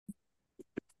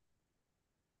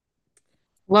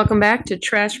Welcome back to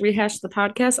Trash Rehash the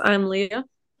podcast. I'm Leah.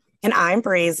 And I'm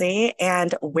Breezy,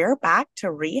 and we're back to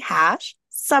rehash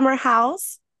Summer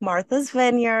House, Martha's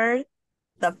Vineyard,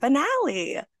 the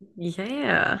finale.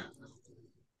 Yeah.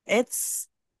 It's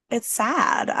it's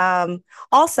sad.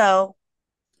 Also,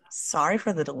 sorry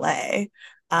for the delay.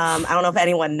 I don't know if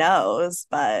anyone knows,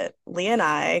 but Leah and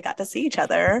I got to see each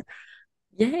other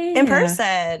in Yeah.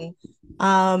 person.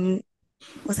 Um,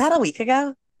 was that a week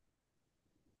ago?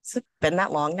 Has it been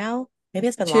that long now? Maybe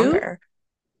it's been Two? longer.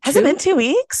 Has it been Two? 2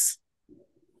 weeks?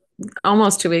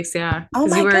 Almost 2 weeks, yeah. Oh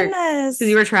Because my you goodness.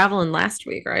 were traveling last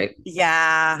week, right?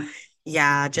 Yeah,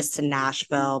 yeah, just to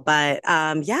Nashville. But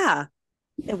yeah,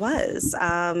 it was.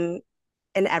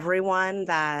 And everyone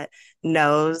that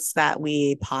knows that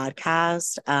we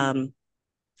podcast,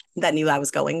 that knew I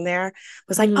was going there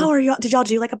was like, Hmm. "Oh, did y'all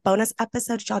do like a bonus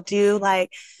episode? Did y'all do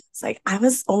like?" It's like I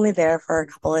was only there for a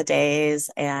couple of days,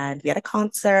 and we had a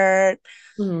concert.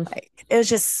 Hmm. Like it was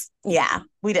just, yeah,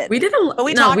 we We didn't, did but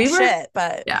we no, talked shit.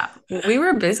 But yeah, we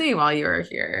were busy while you were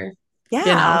here,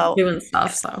 yeah, doing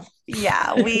stuff. So,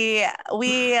 yeah, we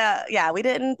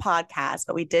didn't podcast,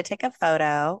 but we did take a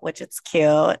photo, which it's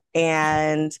cute.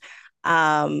 And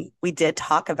we did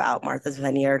talk about Martha's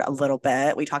Vineyard a little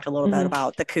bit. We talked a little bit mhm.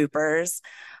 about the Coopers.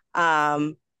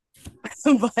 Um,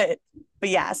 but but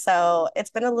yeah, so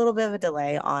it's been a little bit of a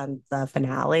delay on the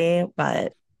finale,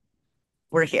 but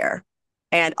we're here.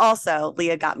 And also,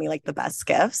 Leah got me like the best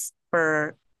gifts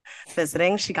for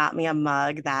visiting. She got me a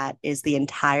mug that is the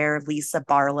entire Lisa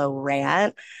Barlow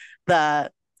rant.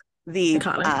 The the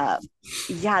Iconic.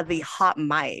 yeah, the hot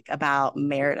mic about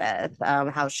Meredith,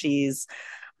 how she's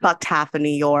fucked half of New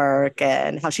York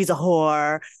and how she's a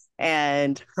whore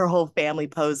and her whole family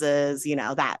poses,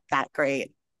 that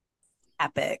great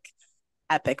epic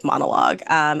epic monologue.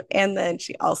 And then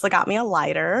she also got me a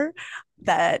lighter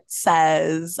that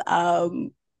says,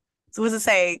 so what does it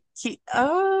say?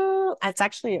 Oh, it's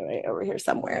actually right over here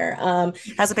somewhere.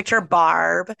 Has a picture of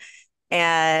Barb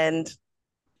and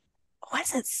what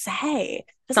does it say? It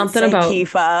doesn't Something say about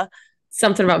Kifa.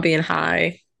 something about being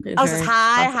high in Oh, it says her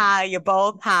hi, process. hi, you're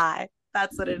both high.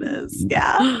 That's what it is.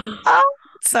 Yeah. Oh,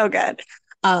 so good.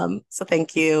 So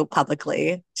thank you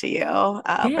publicly to you for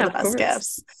Yeah, the of best course.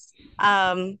 gifts.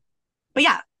 Um, but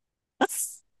yeah,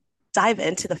 let's dive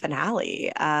into the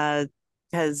finale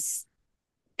because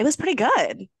it was pretty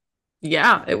good.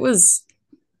 Yeah, it was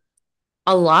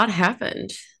a lot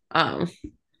happened. Um,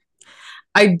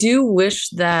 I do wish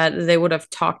that they would have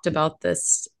talked about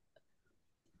this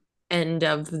end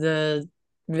of the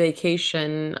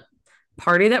vacation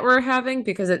party that we're having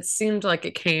because it seemed like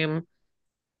it came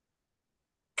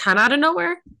kind of out of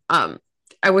nowhere.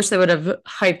 I wish they would have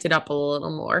hyped it up a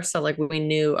little more. So like we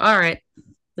knew, all right,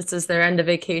 this is their end of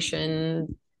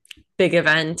vacation big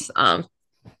event. I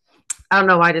don't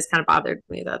know why it just kind of bothered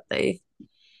me that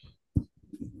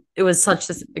it was such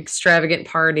this extravagant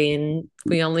party and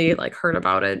we only like heard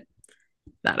about it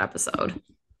that episode.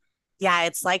 Yeah,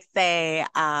 it's like they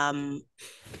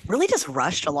really just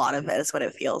rushed a lot of it, is what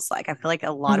it feels like. I feel like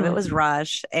a lot of it was Mhm.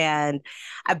 rushed. And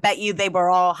I bet you they were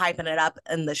all hyping it up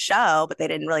in the show, but they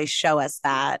didn't really show us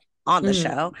that on the Mhm.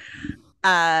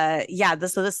 show. Yeah,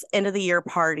 this end of the year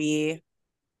party.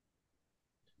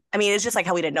 I mean, it's just like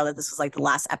how we didn't know that this was like the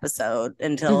last episode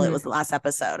until it Mhm. was the last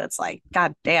episode. It's like,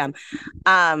 God damn.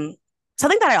 Um,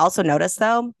 Something that I also noticed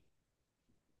though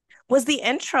was the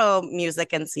intro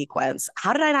music and sequence.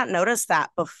 How did I not notice that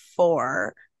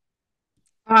before?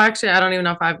 Oh, actually, I don't even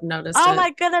know if I've noticed Oh it.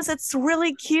 my goodness, it's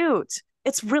really cute.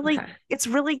 It's really Okay. it's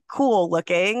really cool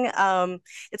looking.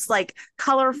 It's like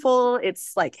colorful,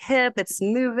 it's like hip, it's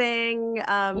moving.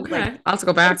 Like Okay. I'll have to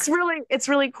go back. it's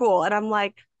really cool. And I'm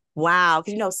like, wow,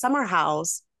 because Summer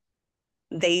House,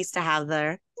 they used to have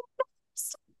their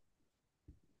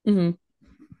Mhm.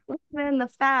 in the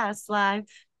fast life.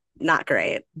 Not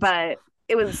great, but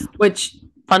it was. Which,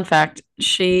 fun fact,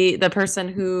 the person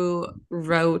who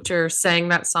wrote or sang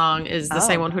that song is the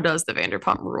same Oh, one who does the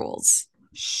Vanderpump Rules.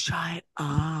 shut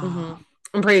Hmm. up.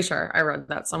 I'm pretty sure I read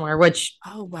that somewhere. Which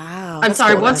Oh wow, I'm that's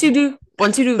sorry. cool Once then. you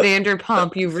do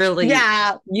Vanderpump, you really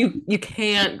Yeah, you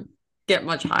can't get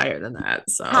much higher than that.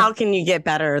 So, how can you get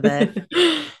better than,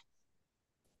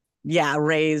 yeah,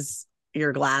 raise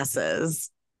your glasses?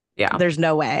 yeah. There's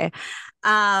no way.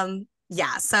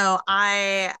 Yeah, so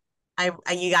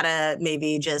you gotta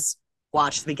maybe just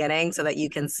watch the beginning so that you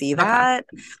can see Okay. that.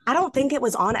 I don't think it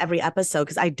was on every episode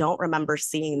because I don't remember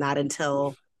seeing that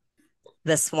until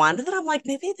this one. But then I'm like,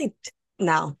 maybe they,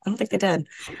 no, I don't think they did.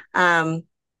 But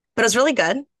it was really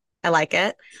good. I like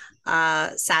it.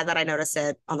 Sad that I noticed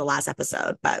it on the last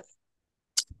episode, but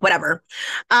whatever.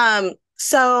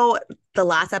 So the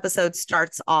last episode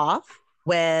starts off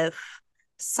with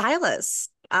Silas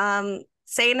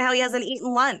saying how he hasn't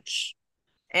eaten lunch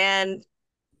and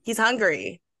he's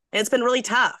hungry. And it's been really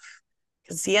tough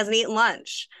because he hasn't eaten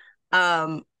lunch.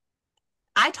 Um,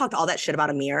 I talked all that shit about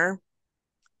Amir.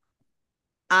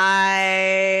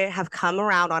 I have come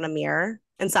around on Amir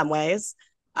in some ways,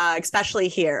 especially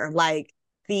here. Like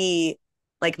the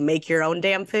make your own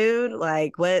damn food.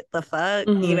 Like what the fuck?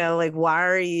 You Hmm. know, like why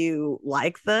are you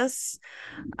like this?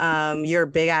 You're a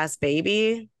big ass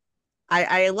baby.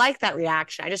 I like that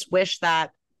reaction. I just wish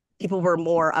that people were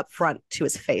more upfront to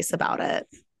his face about it.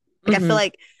 Like I feel Hmm.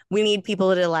 like we need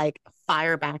people to like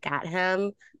fire back at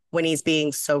him when he's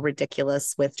being so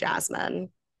ridiculous with Jasmine.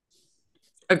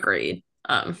 Agreed.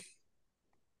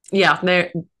 Yeah,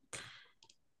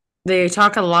 they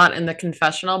talk a lot in the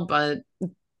confessional, but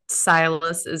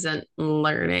Silas isn't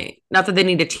learning. Not that they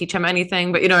need to teach him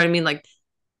anything, but you know what I mean? Like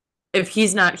if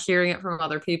he's not hearing it from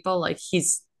other people, like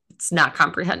he's it's not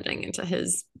comprehending into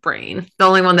his brain. The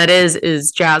only one that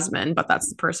is Jasmine, but that's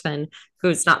the person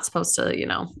who's not supposed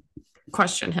to,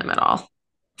 question him at all,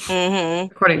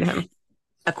 Mm-hmm. according to him.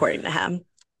 According to him.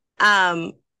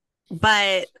 Um,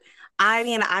 but I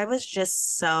mean, I was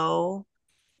just so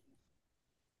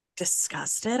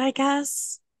disgusted, I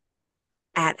guess,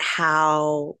 at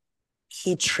how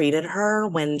he treated her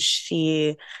when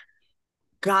she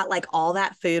got like all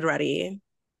that food ready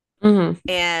Hmm.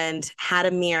 and had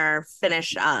Amir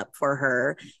finish up for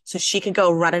her so she could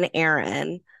go run an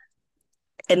errand.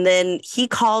 And then he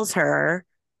calls her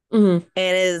Hmm.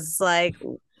 and is like,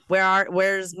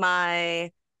 where's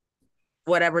my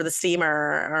whatever, the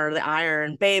steamer or the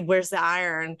iron? Babe, where's the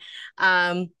iron?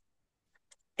 Um,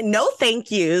 no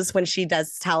thank yous when she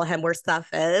does tell him where stuff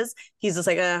is. He's just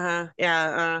like, uh-huh,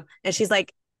 yeah, and she's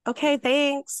like, okay,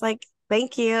 thanks, like,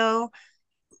 thank you.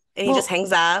 And he just Well,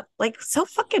 hangs up. Like, so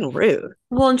fucking rude.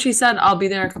 and she said, I'll be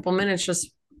there in a couple minutes.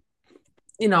 Just,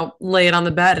 lay it on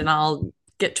the bed and I'll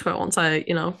get to it once I,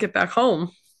 get back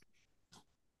home.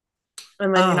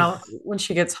 And then, Oh, when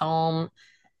she gets home,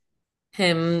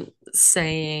 him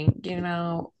saying,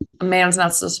 a man's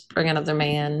not supposed to bring another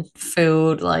man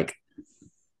food. Like,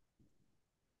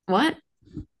 what?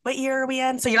 what year are we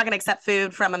in? So you're not gonna accept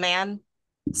food from a man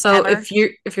So ever?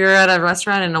 if you're at a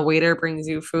restaurant and a waiter brings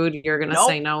you food, you're gonna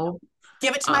say Nope. no.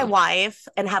 Give it to my Um, wife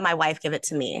and have my wife give it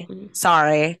to me.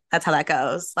 Sorry, that's how that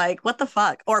goes. Like, what the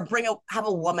fuck? Or have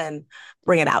a woman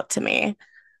bring it out to me.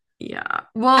 yeah. I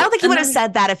don't Well, think he and would have then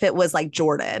said that if it was like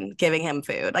Jordan giving him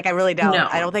food. Like, I really don't.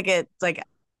 I don't no, think it's like,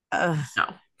 no.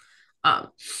 Um,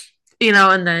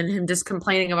 and then him just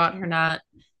complaining about her not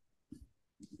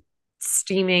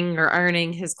steaming or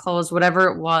ironing his clothes, whatever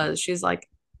it was. She's like,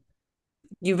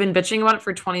 you've been bitching about it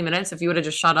for 20 minutes. If you would have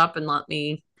just shut up and let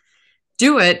me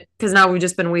do it, because now we've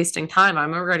just been wasting time.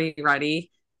 I'm already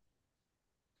ready.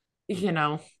 You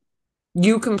know,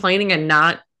 you complaining and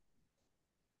not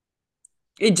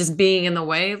it just being in the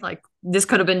way, like this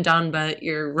could have been done, but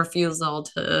your refusal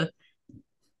to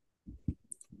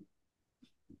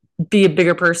be a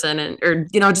bigger person and or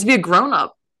just be a grown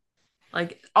up.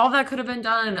 Like all that could have been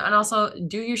done. And also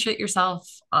do your shit yourself.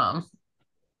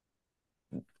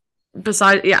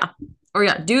 Besides yeah. Or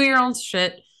yeah, do your own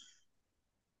shit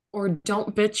or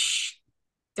don't bitch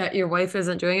that your wife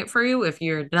isn't doing it for you if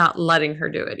you're not letting her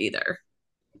do it either.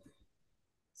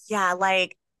 yeah,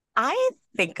 like I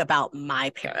think about my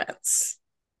parents.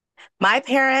 My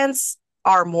parents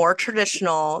are more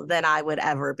traditional than I would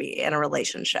ever be in a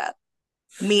relationship,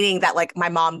 meaning that like my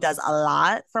mom does a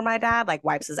lot for my dad, like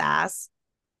wipes his ass.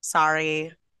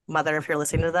 Sorry, mother, if you're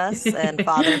listening to this, and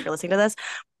father, if you're listening to this.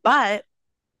 But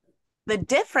the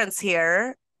difference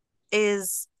here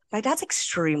is my dad's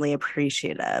extremely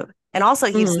appreciative. And also,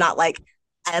 he's Mm-hmm. not like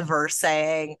ever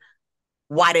saying,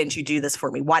 why didn't you do this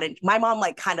for me? Why didn't my mom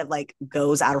like kind of like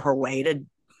goes out of her way to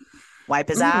wipe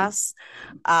his Mm-hmm. ass?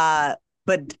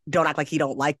 But don't act like he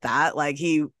don't like that. Like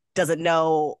he doesn't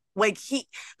know. Like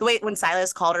the way when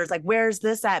Silas called her is like, "Where's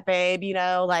this at, babe?" You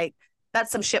know, like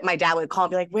that's some shit my dad would call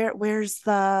and be like, Where's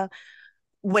the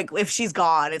like if she's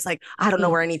gone, it's like I don't know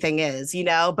where anything is, you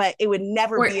know, but it would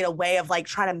never Or be in a way of like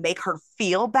trying to make her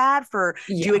feel bad for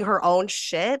yeah. doing her own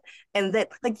shit. And that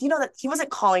like that he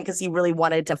wasn't calling because he really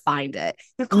wanted to find it.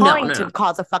 He was No, calling no, to no.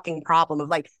 cause a fucking problem of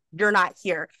like you're not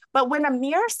here. But when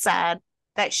Amir said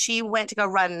that she went to go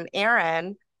run an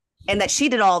errand and that she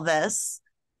did all this,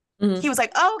 he Mm-hmm. was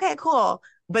like, oh, okay, cool.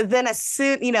 But then as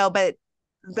soon, but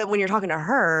when you're talking to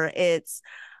her, it's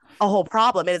a whole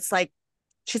problem. And it's like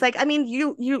she's like, I mean,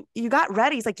 you got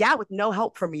ready. He's like, yeah, with no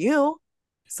help from you.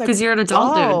 It's like, Because you're an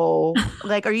adult, dude. whoa,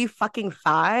 like, are you fucking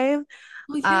five?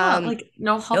 Well, yeah, Um, like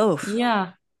no help. oof.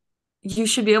 Yeah. you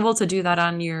should be able to do that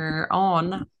on your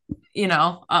own, you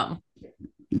know.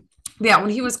 Yeah,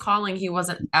 when he was calling, he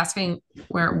wasn't asking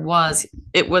where it was.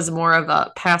 It was more of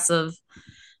a passive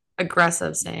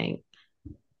aggressive saying,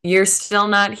 "You're still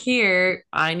not here.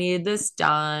 I need this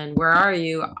done. Where are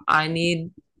you? I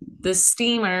need the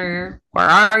steamer. Where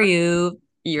are you?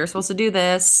 You're supposed to do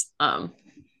this."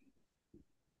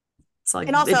 It's like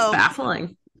And it's also,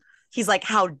 baffling. he's like,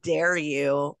 how dare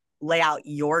you lay out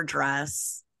your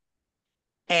dress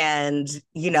and,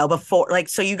 before, like,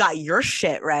 so you got your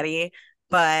shit ready,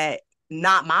 but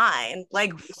not mine.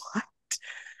 Like, what?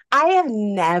 I have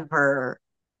never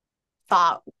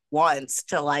thought once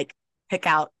to like pick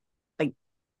out, like,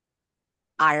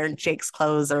 iron Jake's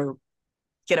clothes or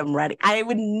get him ready. I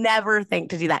would never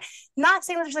think to do that. Not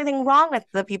saying there's anything wrong with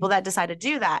the people that decide to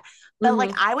do that, but like,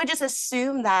 Mm-hmm. I would just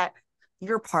assume that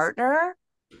your partner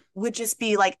would just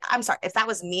be like, I'm sorry, if that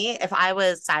was me, if I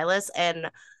was Silas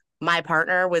and my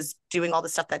partner was doing all the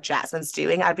stuff that Jasmine's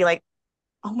doing, I'd be like,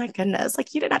 oh my goodness,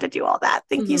 like, you didn't have to do all that.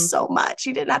 Thank you Mm-hmm. so much.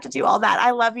 You didn't have to do all that.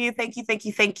 I love you. Thank you. Thank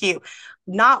you. Thank you.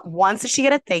 Not once did she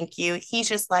get a thank you. He's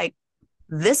just like,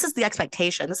 this is the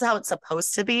expectation. This is how it's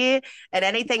supposed to be. And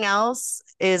anything else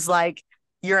is like,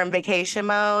 you're in vacation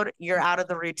mode, you're out of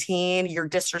the routine, you're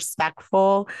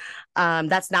disrespectful.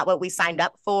 That's not what we signed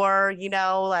up for,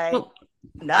 like, Well,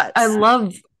 I nuts.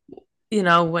 love,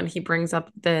 when he brings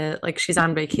up the like she's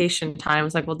on vacation time.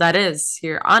 It's like, well, that is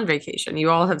you're on vacation. You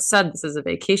all have said this is a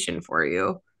vacation for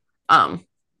you. Um,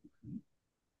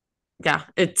 yeah,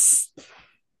 it's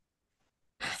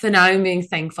so now I'm being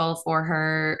thankful for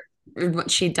her what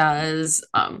she does.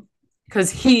 Because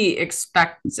he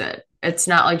expects it. It's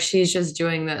not like she's just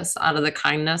doing this out of the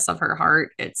kindness of her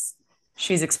heart. It's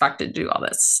she's expected to do all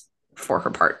this for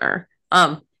her partner.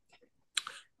 But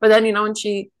then, when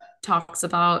she talks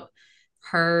about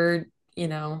her, you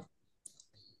know,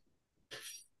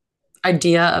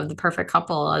 idea of the perfect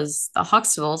couple as the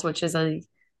Huxtables, which is a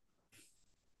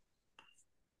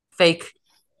fake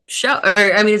show. Or,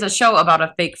 I mean, it's a show about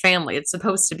a fake family. It's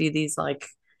supposed to be these like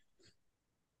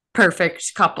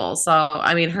perfect couple. So,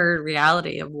 I mean, her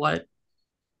reality of what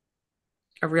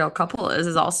a real couple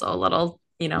is also a little,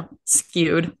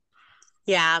 skewed.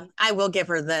 Yeah, I will give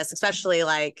her this, especially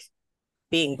like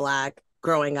being Black,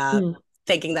 growing up, Mm,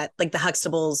 thinking that like the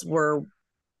Huxtables were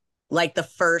like the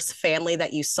first family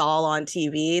that you saw on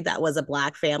TV that was a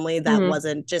Black family that mm,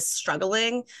 wasn't just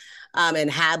struggling,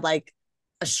 and had like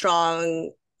a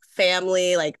strong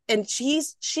family. Like, and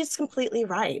she's completely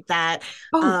right that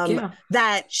oh, yeah.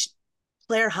 that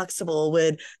Claire Huxtable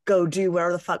would go do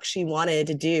whatever the fuck she wanted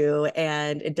to do,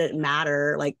 and it didn't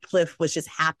matter. Like, Cliff was just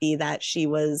happy that she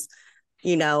was,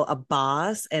 a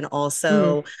boss, and Mm,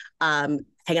 also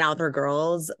hanging out with her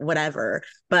girls, whatever.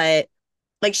 But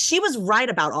like, she was right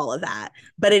about all of that.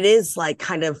 But it is like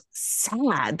kind of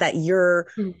sad that you're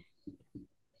mm,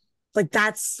 like,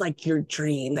 that's like your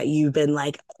dream, that you've been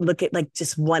like, look at like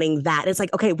just wanting that. It's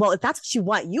like, okay, well, if that's what you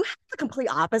want, you have the complete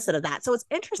opposite of that. So it's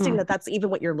interesting mm, that that's even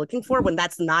what you're looking for when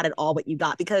that's not at all what you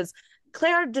got, because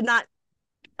Claire did not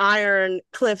iron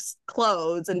Cliff's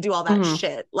clothes and do all that mm.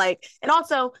 shit. Like, and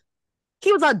also,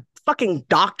 he was a fucking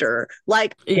doctor.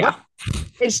 Like, what? Yeah.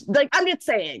 It's like, I'm just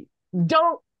saying,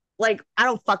 don't, like, I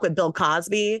don't fuck with Bill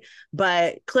Cosby,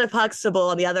 but Cliff Huxtable,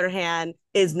 on the other hand,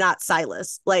 is not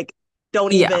Silas. Like,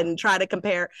 don't Yeah. even try to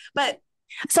compare. But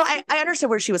so I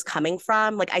understand where she was coming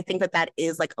from. Like, I think that that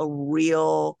is like a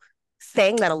real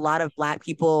thing that a lot of Black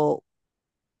people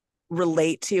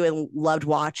relate to and loved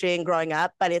watching growing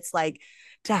up. But it's like,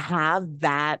 to have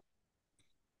that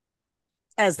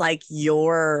as like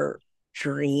your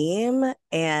dream,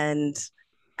 and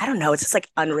I don't know, it's just like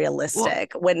Well,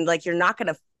 unrealistic when like you're not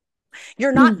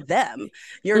mm, them.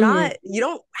 You're mm, not, you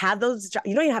don't have those,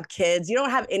 you don't even have kids. You don't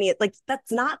have any, like,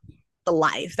 that's not the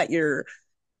life that you're,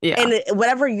 yeah. and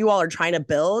whatever you all are trying to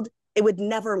build, it would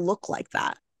never look like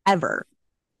that ever.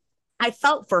 I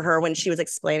felt for her when she was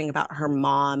explaining about her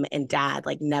mom and dad,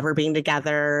 like, never being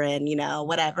together and,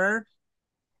 whatever.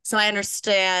 So I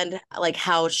understand like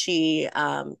how she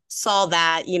saw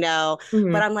that, but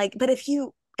Mm, I'm like, but if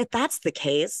that's the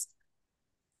case,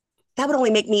 that would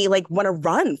only make me like want to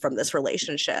run from this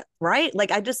relationship, right? Like,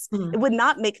 it mm, would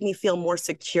not make me feel more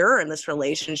secure in this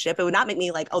relationship. It would not make me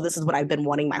like, oh, this is what I've been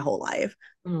wanting my whole life.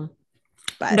 mm.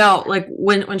 But No, like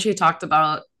when she talked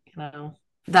about,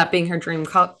 that being her dream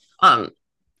couple,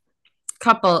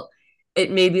 it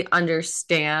made me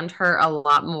understand her a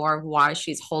lot more of why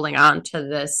she's holding on to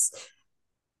this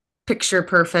picture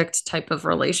perfect type of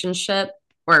relationship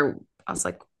where I was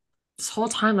like this whole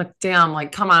time like damn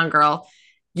like come on girl,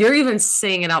 you're even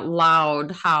saying it out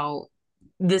loud how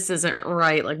this isn't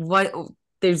right, like what,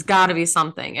 there's got to be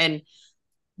something. And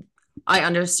I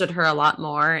understood her a lot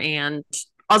more and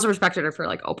also respected her for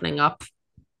like opening up,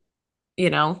 you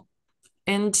know,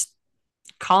 and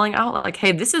calling out like,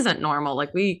 hey, this isn't normal.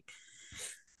 Like we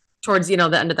towards, the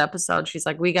end of the episode, she's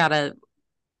like, we gotta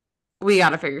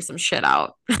figure some shit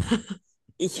out.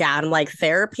 Yeah, I'm like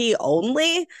therapy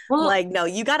only. Well, Like, no,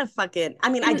 you gotta fucking. I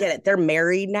mean, I and get it. They're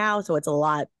married now, so it's a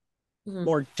lot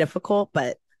more difficult,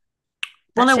 but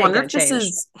well, that I shit ain't wonder gonna if this change.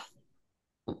 is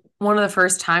one of the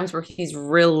first times where he's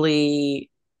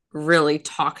really, really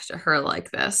talked to her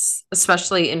like this,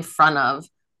 especially in front of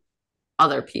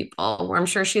other people, where I'm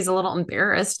sure she's a little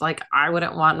embarrassed. Like, I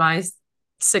wouldn't want my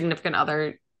significant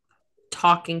other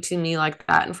talking to me like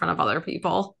that in front of other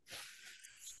people.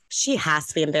 She has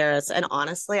to be embarrassed. And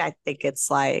honestly, I think it's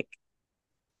like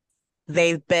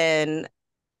they've been,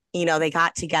 they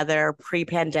got together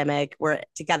pre-pandemic, were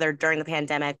together during the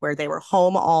pandemic where they were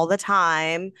home all the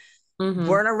time, Mm-hmm.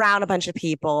 weren't around a bunch of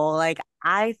people. Like,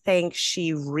 I think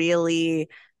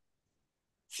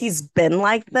he's been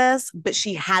like this, but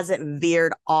she hasn't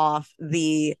veered off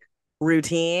the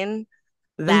routine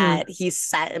Mm-hmm. that he's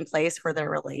set in place for their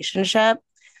relationship.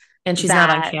 And she's not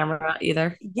on That, camera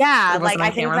either. yeah, Or like wasn't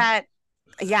on camera.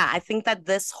 I think that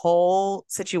this whole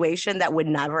situation that would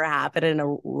never happen in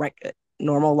a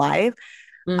normal life,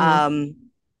 Mm-hmm. um,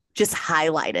 just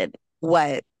highlighted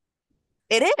what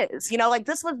it is. Like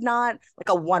this was not like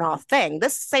a one-off thing.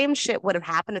 This same shit would have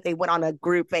happened if they went on a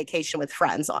group vacation with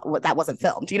friends that wasn't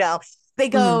filmed. They Mm-hmm.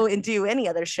 go and do any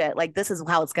other shit. Like this is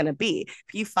how it's gonna be.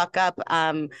 If you fuck up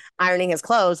ironing his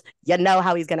clothes, you know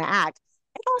how he's gonna act.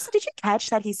 And also, did you catch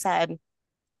that he said,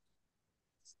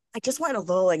 I just want a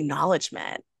little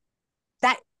acknowledgement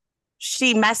that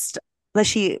she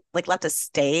like left a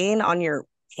stain on your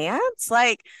pants?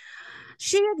 Like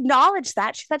she acknowledged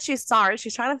that. She said she's sorry.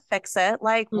 She's trying to fix it.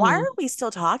 Like, why are Mm-hmm. we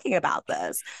still talking about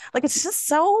this? Like, it's just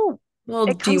so, Well,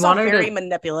 it do you comes want off her very to?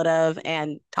 manipulative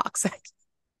and toxic.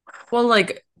 Well,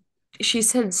 like she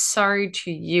said sorry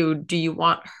to you. Do you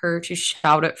want her to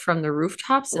shout it from the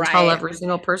rooftops and tell Right. every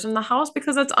single person in the house?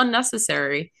 Because that's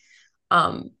unnecessary.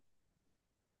 Um,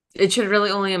 it should really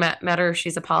only matter if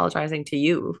she's apologizing to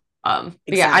you. But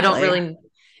yeah, I don't Exactly. really.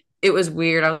 It was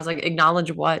weird. I was like,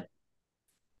 acknowledge what?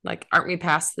 Like, aren't we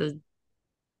past the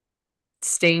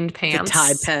stained The Tide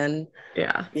pants? pen.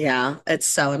 Yeah. Yeah, it's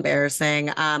so embarrassing.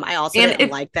 I also And didn't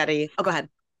if like that oh, go ahead.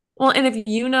 well, and if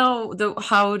you know the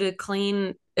how to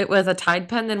clean it with a Tide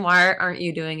pen, then why aren't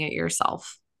you doing it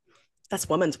yourself? That's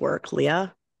woman's work,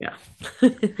 Leah. Yeah.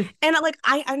 And like,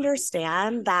 I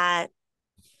understand that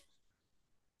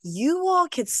you all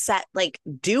could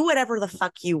do whatever the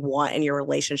fuck you want in your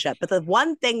relationship. But the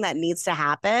one thing that needs to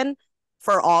happen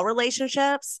for all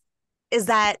relationships is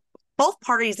that both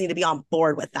parties need to be on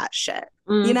board with that shit.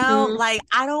 Hmm. Like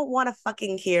I don't want to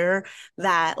fucking hear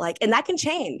that, like, and that can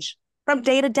change from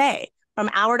day to day, from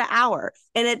hour to hour.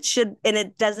 And it shouldn't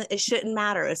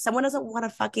matter. If someone doesn't want to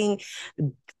fucking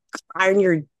iron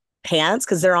your pants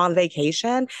because they're on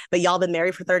vacation, but y'all been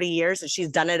married for 30 years and she's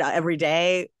done it every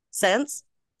day since,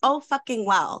 oh fucking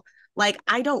well. Like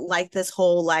I don't like this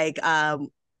whole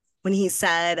when he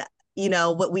said,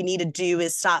 what we need to do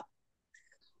is stop,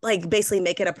 like basically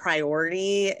make it a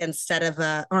priority instead of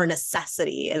or a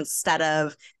necessity instead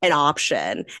of an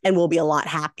option, and we'll be a lot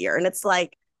happier. And it's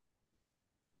like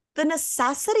the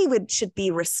necessity should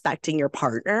be respecting your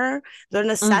partner. The Hmm.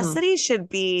 necessity should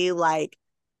be like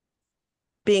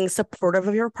being supportive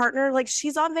of your partner. Like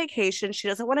she's on vacation, she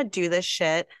doesn't want to do this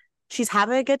shit. She's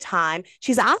having a good time.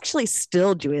 She's actually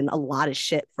still doing a lot of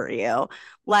shit for you.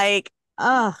 Like,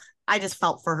 I just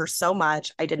felt for her so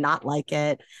much. I did not like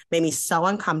it. Made me so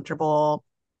uncomfortable.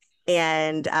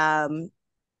 And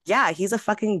yeah, he's a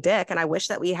fucking dick. And I wish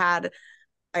that we had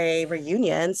a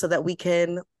reunion so that we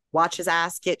can watch his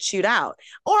ass get chewed out.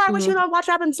 Or I wish we Hmm. would watch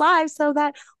Happens Live so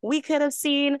that we could have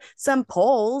seen some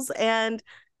polls. And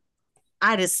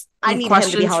I need him to be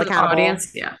Questions held for the accountable.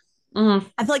 audience. Yeah. Hmm.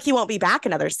 I feel like he won't be back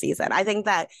another season. I think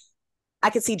that I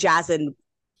could see Jasmine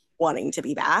wanting to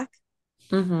be back,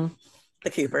 Hmm. the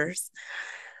Coopers,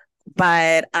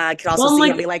 but I could also Well, see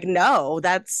him be like, like, no,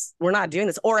 we're not doing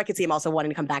this. Or I could see him also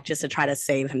wanting to come back just to try to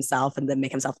save himself and then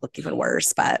make himself look even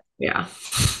worse. But yeah.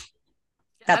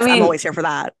 I I'm mean, always here for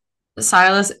that.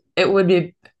 Silas, it would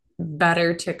be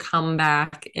better to come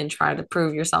back and try to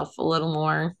prove yourself a little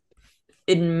more.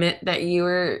 Admit that you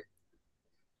were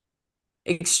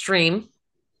extreme.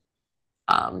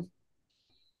 Um,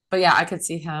 but yeah, I could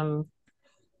see him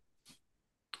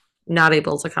not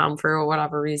able to come for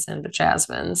whatever reason, but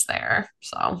Jasmine's there.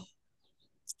 So,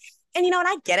 And and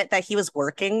I get it that he was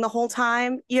working the whole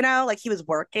time, like he was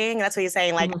working. And that's what he's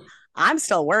saying. Like, mhm. I'm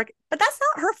still working. but that's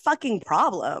not her fucking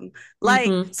problem. Like,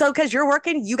 Mm-hmm. so because you're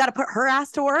working, you got to put her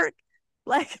ass to work.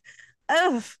 Like,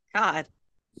 oh God,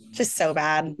 just so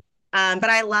bad. But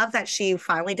I love that she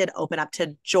finally did open up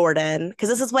to Jordan because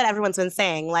this is what everyone's been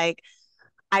saying. Like,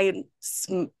 I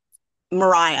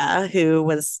Mariah, who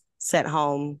was sent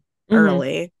home Mm-hmm.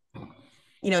 early,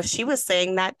 she was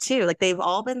saying that too. Like they've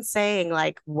all been saying,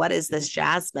 like, what is this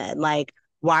Jasmine? Like,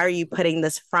 why are you putting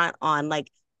this front on?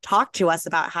 Like, talk to us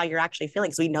about how you're actually feeling.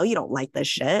 Because we know you don't like this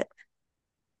shit.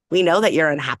 We know that you're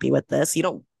unhappy with this. You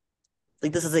don't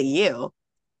like this isn't you.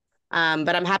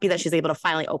 But I'm happy that she's able to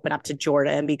finally open up to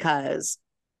Jordan because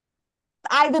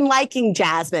I've been liking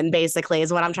Jasmine, basically,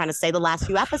 is what I'm trying to say the last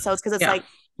few episodes, because it's Yeah. like,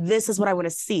 this is what I want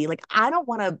to see. Like, I don't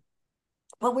want to,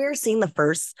 what we were seeing the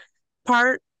first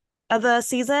part of the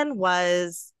season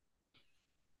was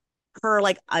her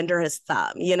like under his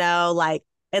thumb, like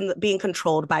and being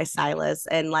controlled by Silas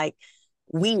and like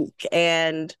weak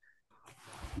and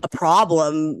a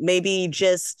problem, maybe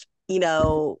just,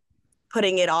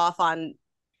 putting it off on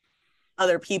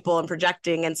other people and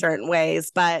projecting in certain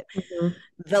ways. But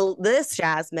Mm-hmm. this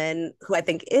Jasmine, who I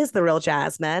think is the real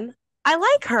Jasmine, I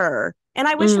like her. And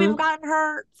I wish we've Mm-hmm. gotten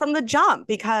her from the jump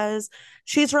because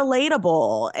she's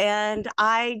relatable and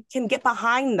I can get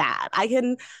behind that. I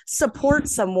can support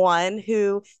someone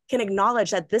who can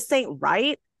acknowledge that this ain't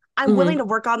right. I'm willing Mm-hmm. to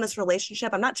work on this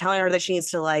relationship. I'm not telling her that she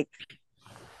needs to like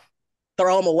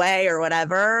throw him away or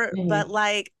whatever, but Mm-hmm.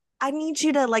 like, I need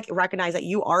you to like recognize that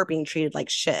you are being treated like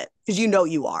shit because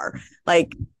you are.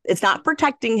 Like, it's not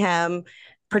protecting him.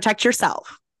 Protect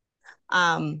yourself.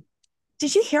 Um,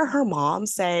 did you hear her mom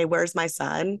say, "Where's my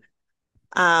son?"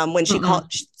 When she called,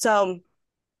 Mm-mm. so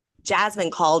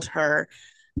Jasmine called her,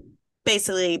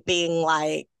 basically being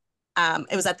like,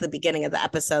 it was at the beginning of the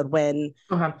episode when,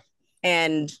 Okay.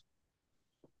 and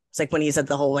it's like when he said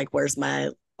the whole like, "Where's my,"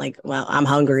 like, well, I'm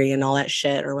hungry and all that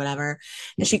shit or whatever,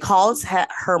 and she calls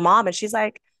her mom and she's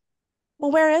like,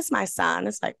 "Well, where is my son?"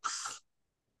 It's like,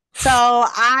 so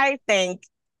I think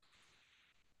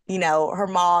her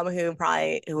mom who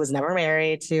was never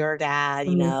married to her dad,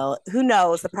 Mm-hmm. who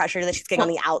knows the pressure that she's getting on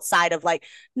Well, the outside of like,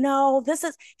 no, this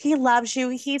is he loves you,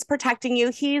 he's protecting you,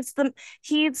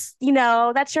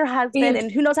 that's your husband, and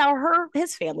and who knows how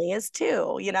his family is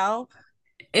too, I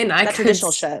that could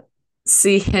traditional shit.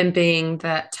 see him being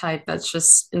that type that's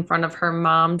just in front of her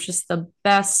mom, just the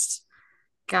best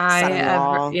guy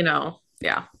ever, Son-in-law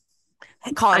Yeah.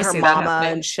 calling I her see that mama and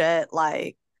happening. shit,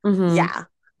 like, Mm-hmm. yeah,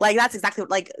 like that's exactly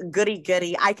like goody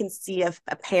goody. I can see a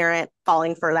parent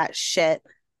falling for that shit.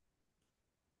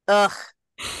 Ugh,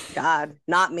 God,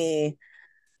 not me,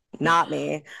 not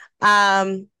me.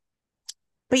 Um,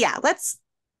 but yeah, let's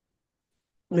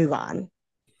move on.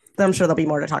 I'm sure there'll be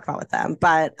more to talk about with them.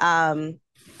 But I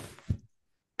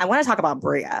want to talk about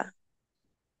Bria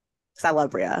because I love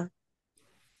Bria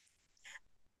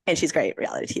and she's great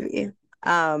reality TV.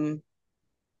 Um,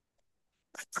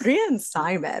 Bria and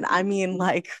Simon. I mean,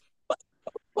 like,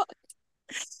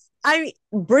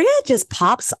 Bria just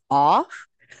pops off.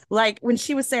 Like when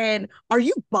she was saying, "Are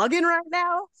you bugging right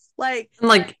now?" Like, And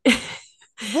like,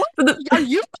 what for the are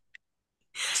you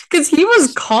because he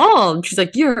was calm. She's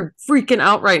like, "You're freaking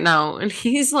out right now," and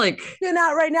he's like, bugging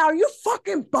out right now? Are you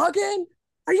fucking bugging?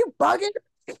 Are you bugging?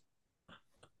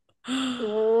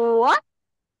 What?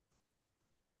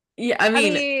 "Yeah." I I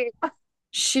mean, mean,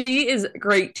 she is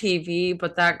great TV,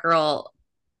 but that girl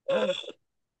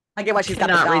I get why she's got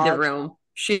the cannot read the dog. room.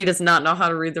 She does not know how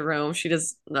to read the room. She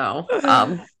does no.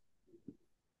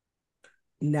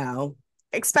 No,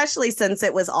 especially since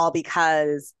it was all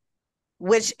because,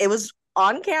 which it was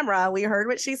on camera. We heard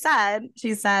what she said.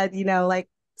 She said, like,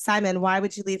 Simon, why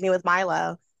would you leave me with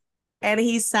Milo? And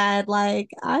he said, like,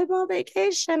 I'm on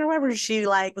vacation or whatever. She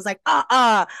like was like,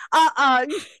 you're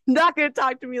not gonna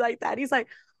talk to me like that. He's like,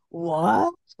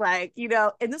 what? Like,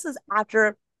 and this is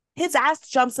after his ass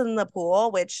jumps in the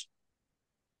pool, which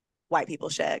white people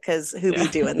shit, because who be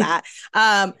Yeah. doing that?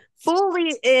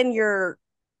 Fully in your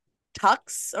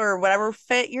tux or whatever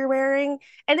fit you're wearing,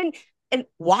 and then and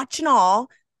watching all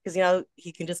because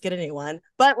he can just get a new one,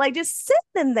 but like just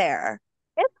sitting in there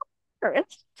in the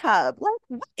tub, like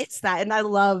what is that? And I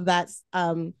love that.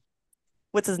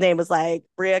 What's his name was like,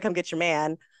 Bria, come get your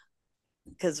man,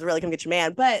 because really come get your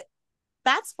man. But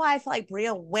that's why I feel like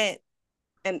Bria went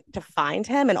and to find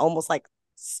him and almost like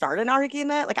start an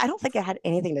argument. Like I don't think it had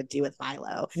anything to do with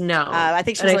Milo. No. I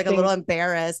think she And was I like a little think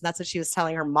embarrassed, and that's what she was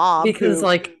telling her mom, because who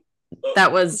like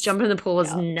that was was, jumping in the pool was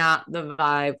yeah, not the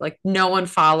vibe. Like no one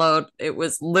followed. It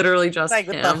was literally just like,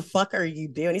 what the him. fuck are you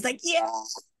doing? He's like, yeah.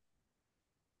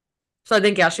 So I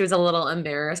think yeah, she was a little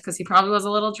embarrassed because he probably was a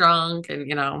little drunk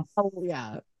and Oh,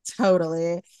 yeah.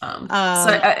 Totally. So Um,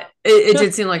 it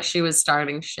did seem like she was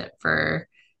starting shit for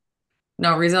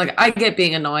no reason. Like I get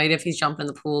being annoyed if he's jumping in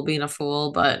the pool, being a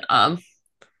fool, but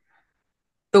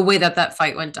the way that that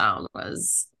fight went down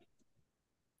was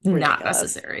not ridiculous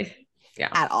necessary. Yeah.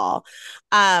 at all.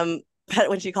 Um, but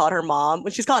when she called her mom,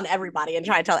 when she's calling everybody and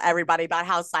trying to tell everybody about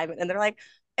how Simon, and they're like,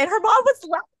 and her mom was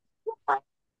laughing,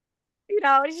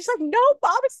 and she's like, no,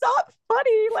 mom, it's not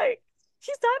funny. Like,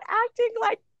 he's not acting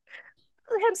like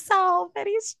himself, and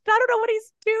I don't know what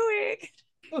he's doing.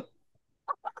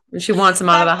 And she wants him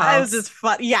out of That the it was house. just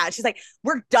fun. Yeah, she's like,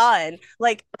 we're done.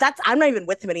 Like, I'm not even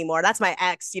with him anymore. That's my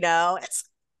ex. It's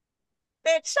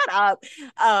bitch, shut up.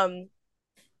 Um,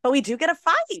 but we do get a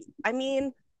fight. I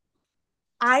mean,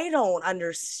 I don't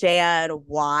understand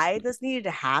why this needed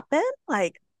to happen.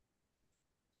 Like,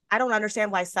 I don't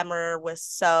understand why Summer was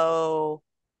so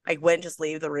like wouldn't just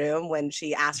leave the room when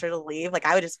she asked her to leave. Like,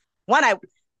 I would just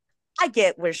I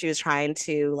get where she was trying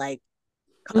to like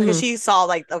because Mhm. she saw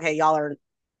like, okay, y'all are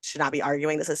should not be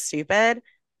arguing. This is stupid.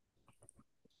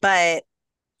 But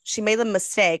she made the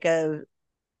mistake of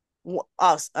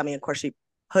I mean, of course she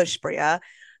pushed Bria,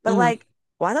 but Mhm. like,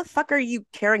 why the fuck are you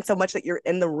caring so much that you're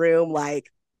in the room?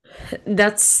 Like,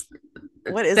 That's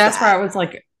what is that's where that? I was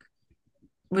like,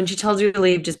 when she tells you to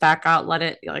leave, just back out, let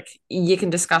it like you can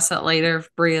discuss it later if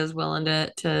Bria's willing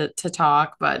to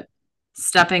talk, but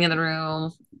stepping in the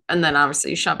room and then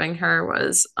obviously shoving her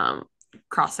was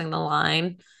crossing the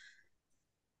line.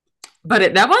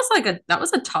 But that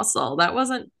was a tussle. That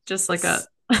wasn't just like a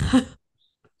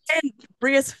And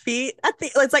Bria's feet. I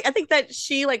think that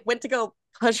she like went to go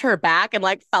push her back and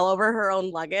like fell over her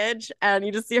own luggage, and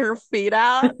you just see her feet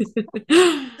out.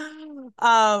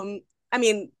 I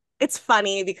mean, it's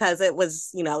funny because it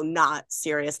was not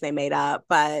serious. They made up,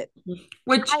 but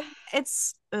which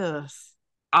it's ugh,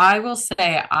 I will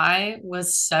say I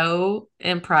was so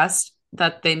impressed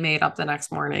that they made up the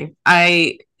next morning.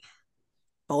 I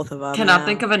both of them. cannot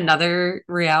think Yeah. of another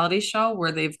reality show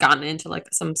where they've gotten into like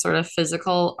some sort of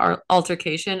physical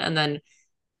altercation and then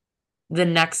the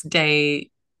next day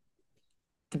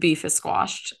the beef is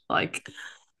squashed. Like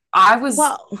I was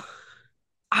Well,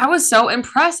 I was so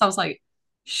impressed. I was like,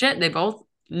 shit, they both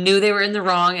knew they were in the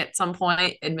wrong at some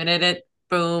point, admitted it,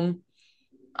 boom.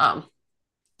 Um,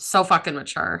 so fucking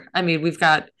mature. I mean, we've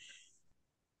got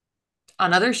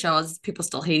on other shows, people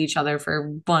still hate each other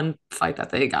for one fight that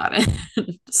they got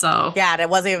in. So yeah, and it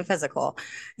wasn't even physical.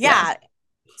 yeah. Yeah.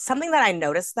 Something that I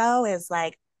noticed though is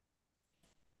like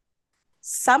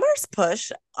Summer's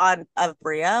push on of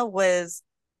Bria was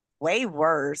way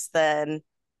worse than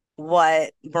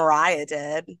what Mariah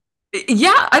did.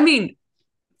 Yeah, I mean,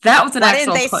 that was an Why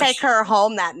didn't actual they take push. her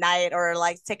home that night or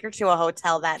like take her to a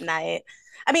hotel that night?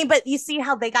 I mean, but you see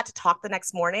how they got to talk the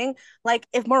next morning? Like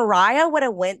if Mariah would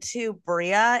have went to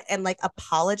Bria and like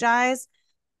apologized,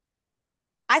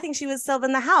 I think she was still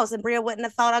in the house and Bria wouldn't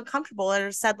have felt uncomfortable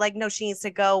or said like, no, she needs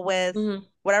to go with Mhm.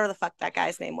 whatever the fuck that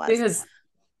guy's name was. Because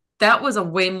that was a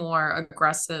way more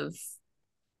aggressive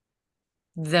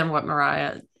than what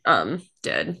Mariah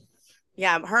did.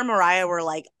 Yeah, her and Mariah were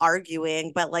like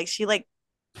arguing, but like she like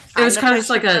It was kind of kind of just pushed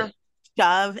like a her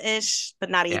shove ish, but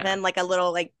not yeah. even like a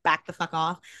little like back the fuck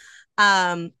off.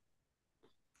 Um,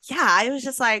 yeah, I was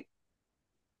just like,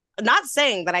 not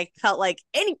saying that I felt like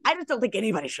I just don't think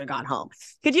anybody should have gone home.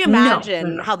 Could you No, no,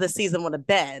 imagine no. how this season would have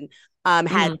been had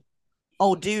Mhm.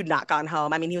 old dude not gone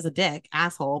home? I mean, he was a dick,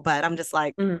 asshole, but I'm just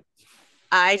like, Mhm.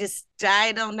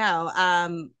 I don't know.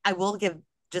 I will give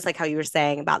just like how you were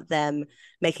saying about them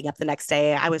making up the next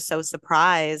day. I was so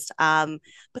surprised.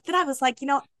 But then I was like,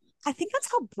 I think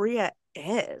that's how Bria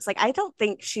is. Like, I don't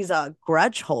think she's a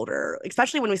grudge holder,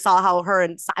 especially when we saw how her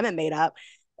and Simon made up.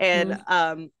 And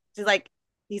Mhm. she's like,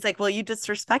 he's like, well, you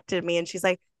disrespected me. And she's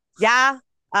like, yeah.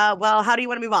 Well, how do you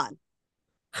want to move on?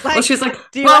 Well, Like, she's like,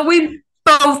 do you want well, we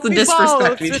both we disrespect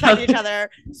both each respect other. each other?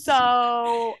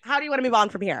 So how do you want to move on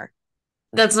from here?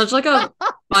 That's such like a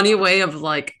funny way of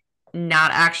like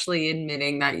not actually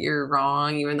admitting that you're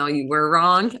wrong, even though you were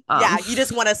wrong. Yeah, you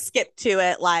just want to skip to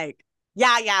it like,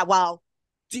 yeah, well,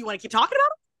 do you want to keep talking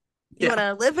about it? Yeah.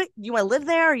 You want to live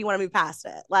there or you want to move past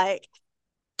it? Like,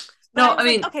 but No, I I was like,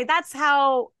 mean, okay, that's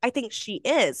how I think she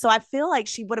is. So I feel like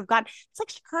she would have gotten it's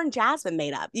like her and Jasmine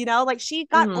made up, like she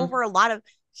got mhm. over a lot of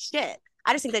shit.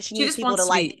 I just think that she She needs just people to wants to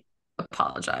like, be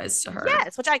apologized to her,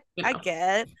 yes, which I you know.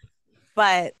 get,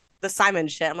 but the Simon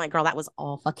shit, I'm like, girl, that was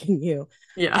all fucking you.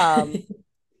 Yeah. Um,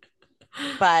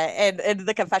 but and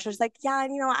the confession is like, yeah,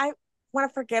 and I want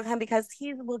to forgive him because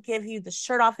he will give you the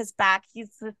shirt off his back. He's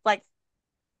just like,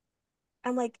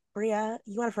 I'm like, Bria,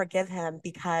 you want to forgive him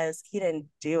because he didn't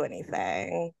do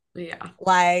anything. Yeah.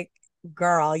 Like,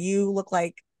 girl, you look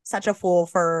like such a fool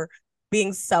for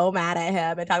being so mad at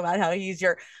him and talking about how he's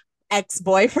your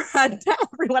ex-boyfriend to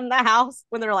everyone in the house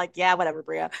when they're like, yeah, whatever,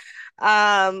 Bria.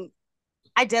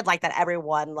 I did like that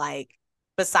everyone, like,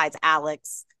 besides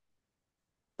Alex,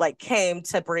 like came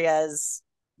to Bria's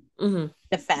Hmm.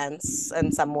 defense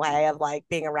in some way of like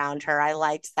being around her. I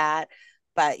liked that.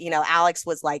 But, Alex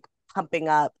was like pumping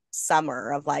up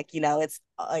Summer of like, it's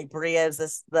like Bria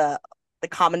is the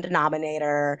common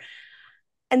denominator.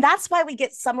 And that's why we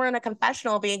get Summer in a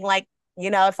confessional being like,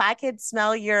 if I could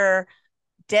smell your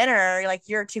dinner, like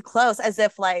you're too close, as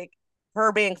if like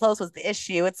her being close was the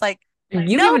issue. It's like, You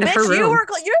came no, into her bitch, you room. were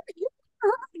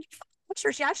you pushed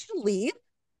her. She asked you to leave.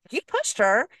 You pushed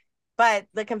her. But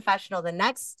the confessional the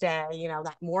next day,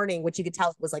 that morning, which you could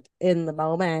tell was like in the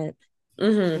moment,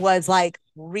 Hmm. was like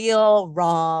real,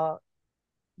 raw,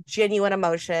 genuine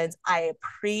emotions. I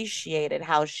appreciated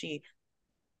how she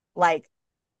like,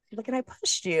 look, and I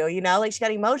pushed you, like she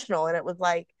got emotional and it was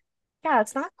like, yeah,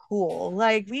 it's not cool.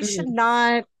 Like we should Hmm.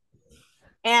 not,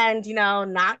 and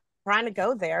not trying to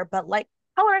go there, but like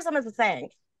colorism is a thing.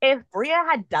 If Bria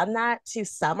had done that to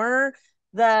Summer,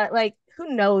 the like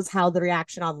who knows how the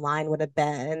reaction online would have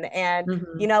been. And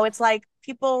Hmm. it's like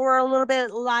people were a little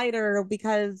bit lighter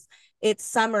because it's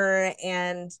Summer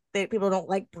and people don't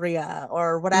like Bria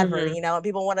or whatever, Hmm. and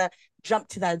people want to jump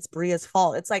to that it's Bria's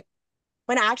fault. It's like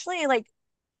when actually like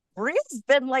Bria's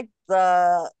been like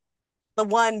the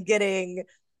one getting,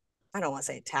 I don't want to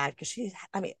say attacked because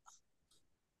I mean,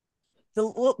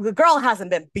 the girl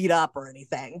hasn't been beat up or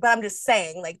anything, but I'm just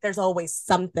saying, like, there's always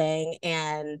something,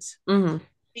 and Hmm.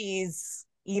 she's,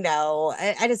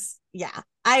 I just, yeah,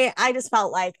 I just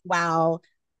felt like, wow,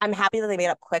 I'm happy that they made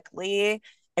up quickly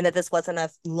and that this wasn't a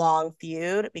long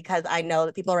feud because I know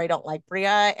that people already don't like Bria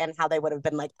and how they would have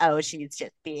been like, oh, she's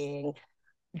just being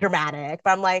dramatic.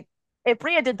 But I'm like, if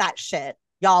Bria did that shit,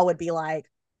 y'all would be like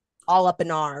all up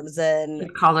in arms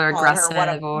and Call her calling her what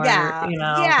a, aggressive, or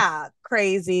yeah,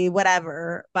 crazy,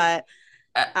 whatever. But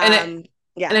and it um, and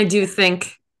yeah, I do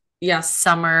think, yes,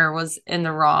 Summer was in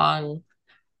the wrong,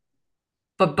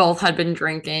 but both had been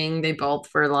drinking. They both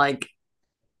were like,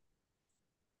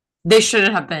 they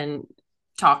shouldn't have been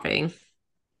talking.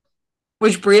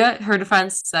 Which Bria, her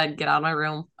defense, said, "Get out of my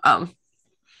room."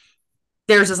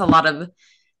 There's just a lot of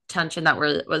tension that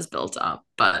was built up,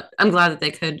 but I'm glad that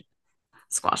they could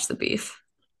squash the beef.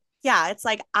 yeah, it's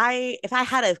like if I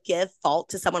had to give fault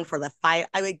to someone for the fight,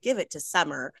 I would give it to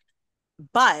Summer.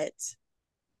 But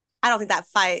I don't think that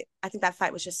fight. I think that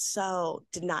fight was just so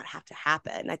did not have to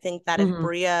happen. I think that if Hmm.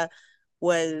 Bria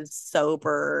was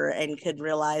sober and could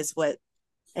realize what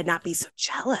and not be so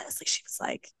jealous, like she was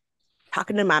like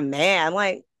talking to my man,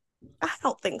 like I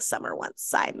don't think Summer wants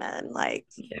Simon. Like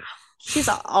Yeah. she's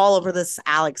all over this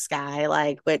Alex guy,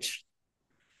 like which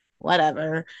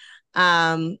whatever.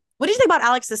 What do you think about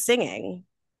Alex's singing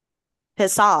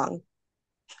his song?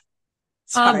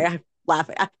 Sorry, Um, I'm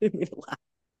laughing. I didn't mean to laugh.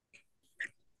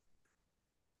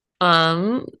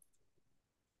 um,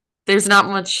 there's not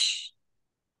much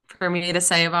for me to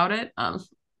say about it.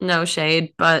 No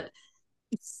shade, but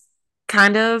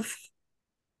kind of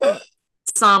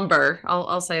somber.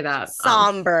 I'll say that.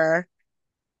 Somber.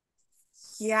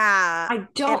 Yeah. I And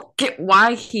don't get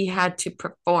why he had to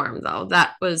perform though.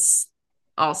 That was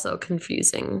also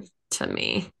confusing to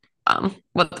me.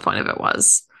 What the point of it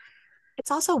was.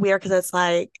 it's also weird because it's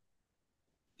like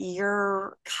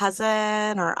your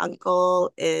cousin or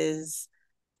uncle is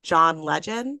John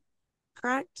Legend,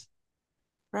 correct?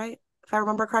 Right? If I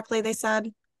remember correctly, they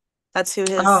said that's who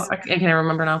Oh, his, I can't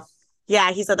remember now.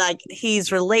 yeah, he said like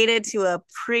he's related to a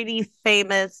pretty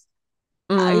famous,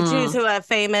 Mm. to a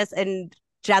famous, and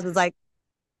Jasmine's like,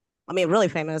 I mean, really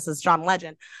famous is John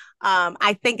Legend.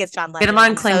 I think it's John Get him Legend. on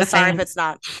I'm claim so to sorry if fame. it's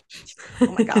not.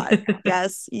 Oh my God.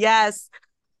 Yes. Yes.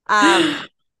 Um,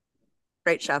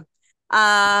 great show.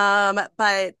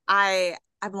 But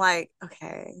I'm like,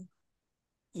 okay,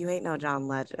 you ain't no John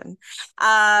Legend.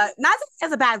 Not that he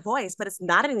has a bad voice, but it's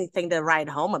not anything to write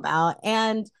home about.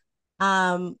 And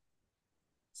um,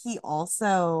 he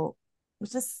also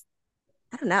was just,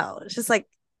 I don't know, it's just like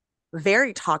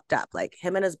very talked up, like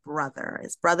him and his brother.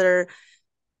 His brother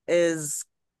is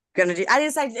gonna do. I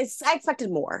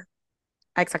expected more.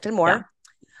 I expected Yeah. more.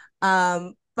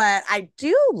 But I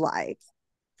do like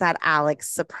that Alex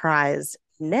surprised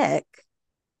Nick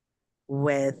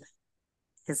with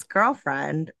his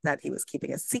girlfriend that he was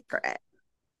keeping a secret.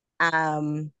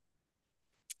 Um,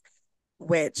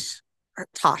 which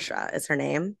Tasha is her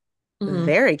name. Hmm.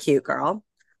 Very cute girl.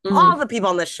 All Hmm. the people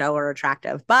on the show are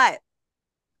attractive, but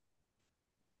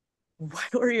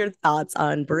what were your thoughts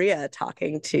on Bria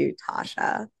talking to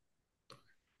Tasha?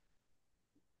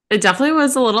 It definitely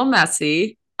was a little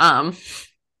messy.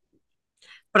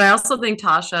 But I also think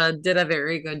Tasha did a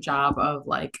very good job of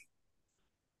like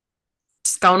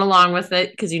just going along with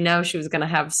it because she was going to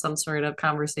have some sort of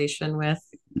conversation with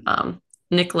um,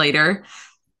 Nick later.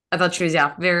 I thought she was,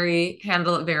 yeah, very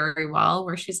handled it very well,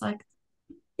 where she's like,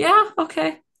 yeah,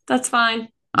 okay, that's fine.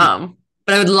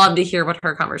 But I would love to hear what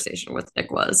her conversation with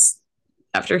Nick was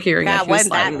after hearing that Yeah, he was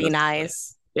wouldn't that sliding be this way.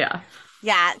 nice? Yeah,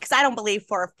 Yeah, because I don't believe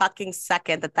for a fucking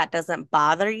second that that doesn't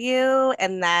bother you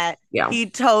and that yeah. he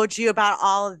told you about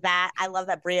all of that. I love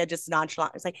that Bria just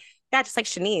nonchalant. It's like, yeah, just like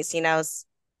Shanice,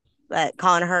 that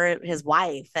calling her his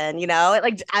wife, and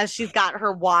like as she's got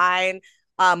her wine,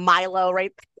 Milo,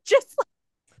 right? Just like,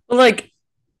 Well, like,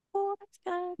 oh, that's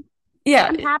good. yeah,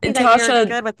 I'm happy that you're Tasha,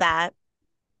 good with that.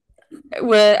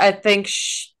 I think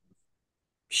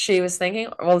she was thinking,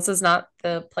 well, this is not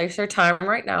the place or time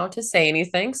right now to say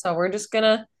anything, so we're just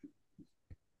gonna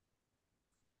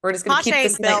Tasha keep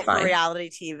this ain't night built for fine. reality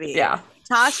TV. Yeah.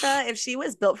 Tasha, if she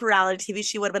was built for reality TV,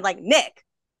 she would have been like, Nick,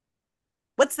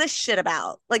 what's this shit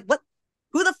about? Like, what?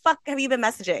 Who the fuck have you been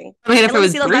messaging? I mean, And if it let me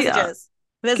was see those Bria, messages.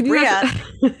 This can you Bria,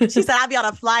 she imagine? said I'd be on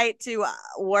a flight to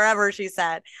wherever she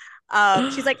said.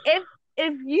 She's like,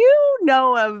 if you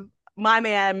know of my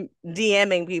man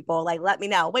DMing people, like let me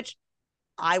know. Which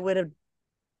I would have.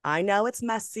 I know it's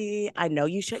messy. I know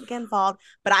you shouldn't get involved,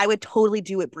 but I would totally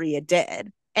do what Bria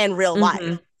did in real life.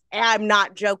 Hmm. And I'm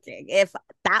not joking. If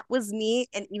that was me,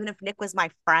 and even if Nick was my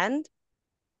friend,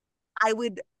 I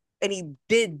would, and he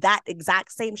did that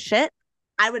exact same shit,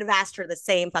 I would have asked her the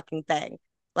same fucking thing.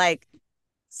 Like,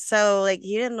 so like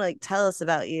he didn't like tell us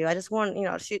about you. I just want,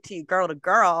 shoot to you girl to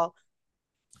girl.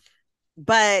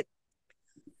 But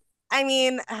I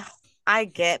mean, I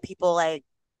get people like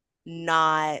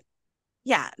not,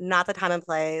 yeah, not the time and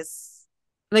place.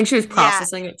 I think she was Yeah.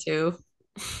 processing it too.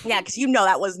 Yeah, because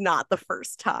that was not the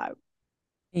first time.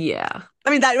 Yeah. I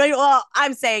mean that well,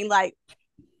 I'm saying like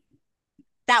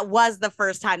that was the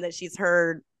first time that she's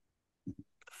heard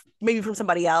maybe from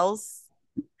somebody else.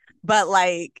 But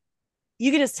like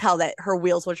you can just tell that her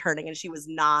wheels were turning and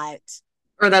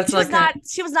Or that's like a,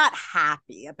 she was not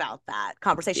happy about that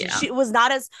conversation. yeah. She was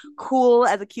not as cool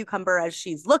as a cucumber as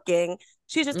she's looking.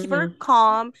 She's just keeping her Hmm.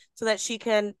 calm so that she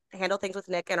can handle things with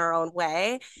Nick in her own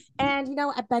way. And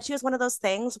I bet you it was one of those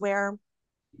things where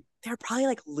they're probably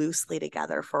like loosely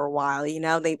together for a while.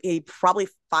 He probably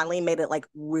finally made it like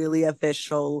really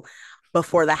official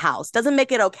before the house. Doesn't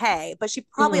make it okay, but she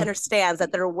probably Hmm. understands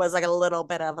that there was like a little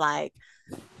bit of like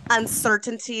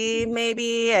uncertainty,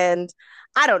 maybe. And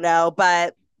I don't know,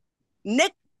 but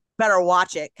Nick better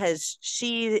watch it because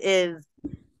he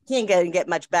ain't gonna get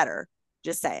much better.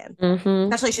 Just saying. Hmm.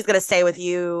 Especially she's gonna stay with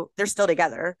you. They're still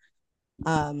together.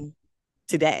 Um,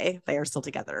 Today they are still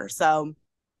together. So,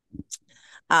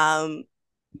 um,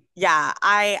 yeah,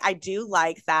 I do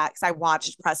like that because I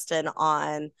watched Preston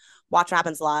on Watch What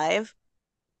Happens Live,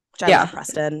 which I love Yeah.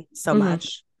 Preston so Hmm.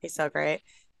 much. He's so great.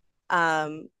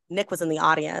 Nick was in the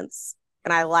audience,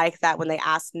 and I like that when they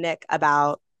asked Nick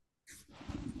about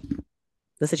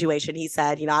the situation, he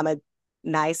said, I'm a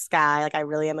nice guy, like I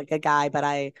really am a good guy, but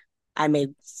I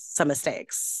made some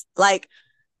mistakes. Like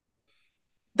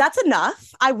that's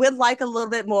enough. I would like a little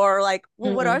bit more like,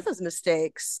 well, what are Hmm. those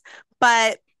mistakes?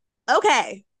 But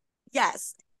okay,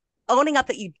 yes, owning up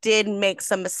that you did make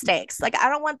some mistakes. Like I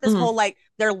don't want this Hmm. whole like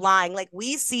they're lying. Like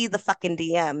we see the fucking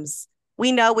DMs.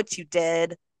 We know what you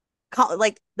did.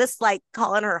 Like this, like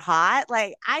calling her hot.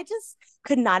 Like I just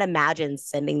could not imagine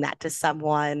sending that to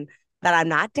someone that I'm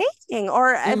not dating.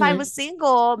 Or if I Hmm. was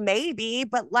single, maybe,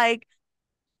 but like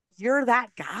you're that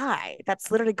guy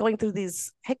that's literally going through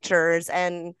these pictures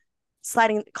and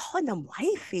calling them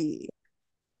wifey.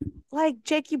 Like,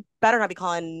 Jake, you better not be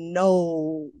calling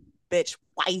no bitch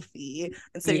wifey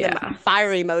and sending them Yeah.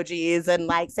 fire emojis and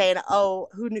like saying, oh,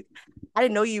 who knew? I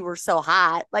didn't know you were so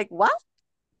hot. Like, what?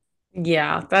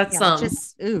 Yeah. That's Yeah,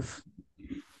 just oof.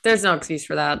 there's no excuse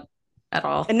for that at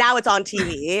And all. now it's on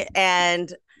TV,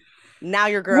 and now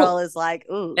your girl Well, is like,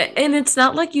 ooh. and it's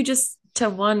not like you just to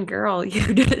one girl,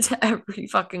 you did it to every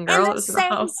fucking In girl the that was in the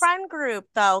same house. friend group,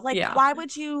 though, like, Yeah. why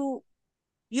would you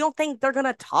don't think they're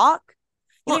gonna talk?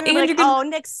 You Well, think they're gonna and be like, oh,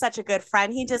 Nick's such a good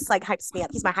friend. He just like hypes me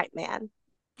up. He's my hype man.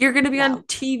 you're gonna be on No.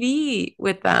 TV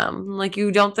with them. Like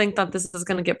you don't think that this is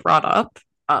gonna get brought up.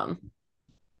 I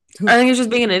think it's just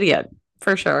being an idiot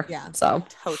for sure. Yeah, So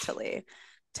totally.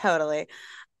 Totally.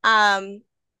 Um,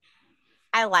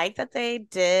 I like that they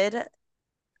did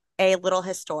a little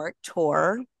historic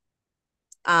tour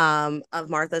of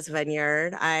Martha's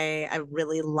Vineyard. I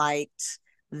really liked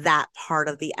that part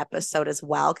of the episode as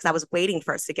well because I was waiting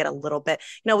for us to get a little bit.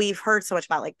 We've heard so much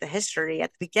about like the history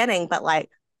at the beginning, but like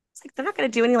It's like they're not going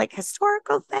to do any like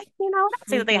historical thing, not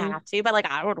saying that they Mm-hmm. have to, but like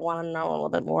I would want to know a little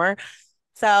bit more.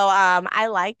 So I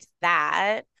liked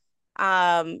that.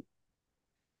 Um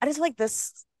I just like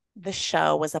this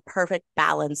show was a perfect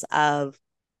balance of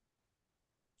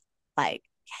like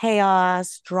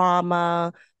chaos,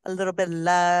 drama, a little bit of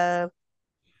love,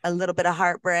 a little bit of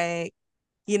heartbreak,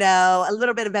 a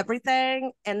little bit of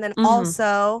everything. And then Mm-hmm.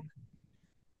 also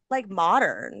like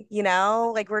modern,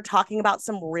 like we're talking about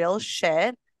some real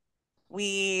shit.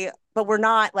 But we're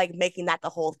not like making that the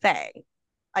whole thing.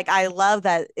 Like I love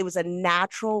that it was a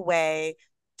natural way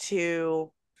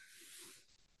to,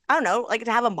 I don't know, like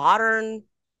to have a modern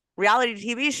reality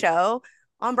TV show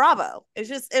on Bravo. It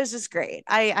was just great.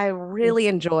 I really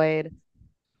enjoyed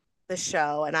the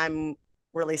show, and I'm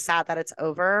really sad that it's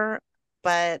over.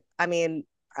 But I mean,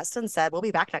 Preston said we'll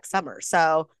be back next summer.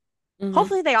 So Mm-hmm.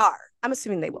 hopefully they are. I'm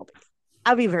assuming they will be.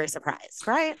 I'd be very surprised,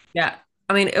 right? Yeah.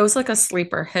 I mean, it was like a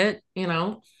sleeper hit, you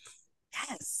know.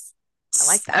 Yes. I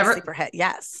like that. A Ever sleeper hit.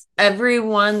 Yes.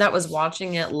 everyone that was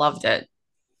watching it loved it.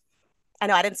 I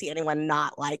know I didn't see anyone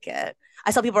not like it.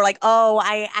 I saw people were like, oh,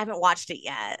 I haven't watched it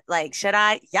yet. Like, should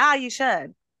I? Yeah, you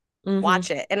should Mm-hmm.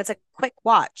 watch it. And it's a quick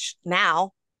watch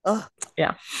now. Ugh.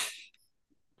 Yeah.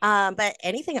 But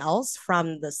anything else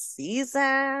from the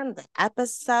season, the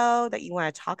episode that you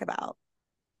want to talk about?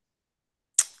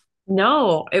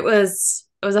 No, it was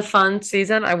a fun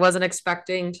season. I wasn't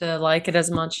expecting to like it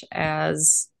as much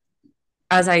as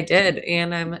I did,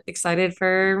 and I'm excited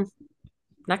for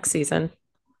next season,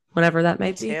 whenever that Me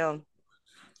may be. too.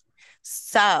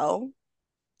 So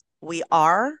we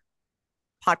are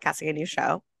podcasting a new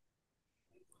show.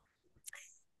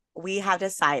 We have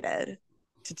decided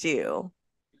to do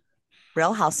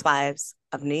Real Housewives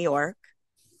of New York.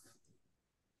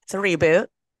 It's a reboot.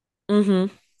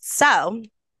 Mm-hmm. So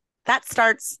that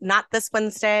starts not this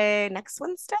Wednesday, next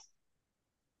Wednesday.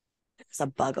 There's a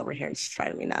bug over here. It's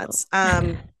driving me nuts.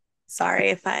 Sorry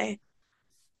if I.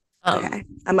 Um, Okay,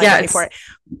 I'm like yeah, looking for it's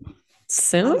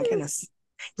it. Oh soon. my goodness.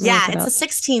 Let me look Yeah, it it's the up.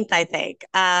 16th, I think.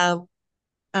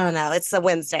 Oh no, it's a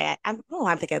Wednesday. I'm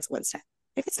thinking it's Wednesday.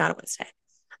 Maybe it's not a Wednesday.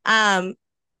 Um,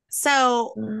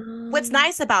 so what's Um,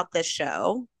 nice about this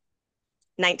show,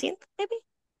 19th, maybe?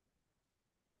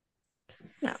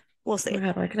 No, we'll oh my see.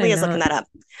 God, why can I Leah's looking not? that up.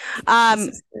 This Um,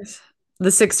 is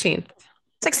the 16th.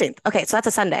 16th. Okay, so that's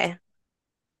a Sunday.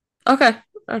 Okay,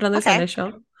 another Okay. Sunday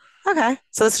show. Okay.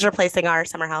 So this is replacing our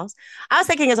summer house. I was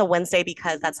thinking as a Wednesday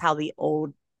because that's how the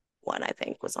old one, I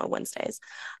think, was on Wednesdays.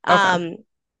 Okay. Um,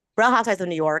 Real Housewives of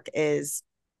New York is,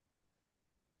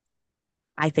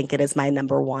 I think it is my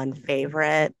number one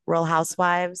favorite Real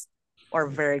Housewives, or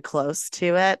very close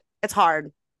to it. It's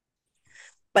hard,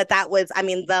 but that was, I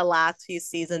mean, the last few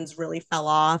seasons really fell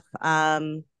off.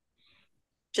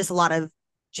 Just a lot of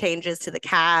changes to the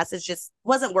cast. It just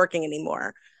wasn't working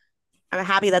anymore. I'm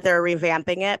happy that they're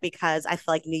revamping it because I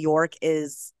feel like New York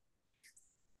is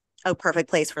a perfect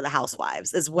place for the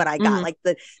housewives is what I got. Mm-hmm. Like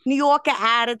the New Yorker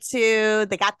attitude.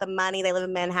 They got the money. They live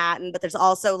in Manhattan, but there's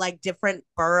also like different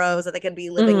boroughs that they can be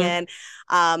living Mm-hmm.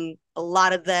 in. A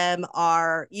lot of them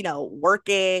are,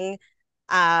 working.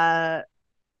 Uh,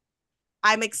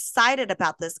 I'm excited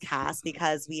about this cast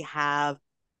because we have,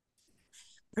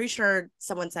 pretty sure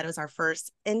someone said it was our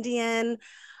first Indian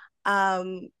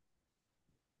um,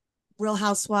 Real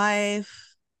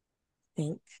Housewife. I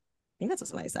think that's what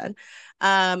somebody said.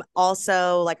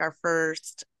 Also like our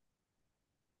first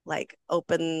like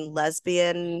open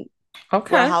lesbian Real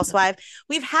Okay. Housewife.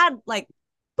 We've had like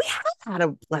we have had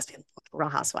a lesbian Real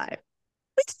Housewife.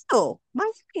 We do.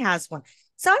 Miami has one.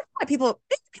 So I don't know why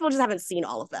people just haven't seen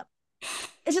all of them.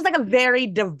 It's just like a very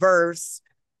diverse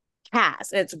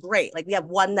cast, and it's great. Like we have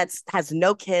one that's has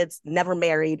no kids, never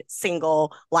married,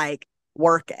 single, like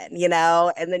working,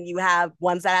 and then you have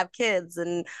ones that have kids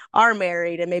and are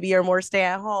married, and maybe you're more stay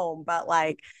at home, but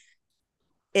like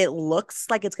it looks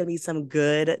like it's gonna be some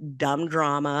good dumb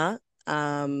drama.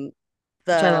 Um,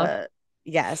 Which I love. the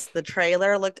yes, the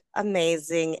trailer looked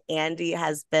amazing. Andy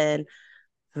has been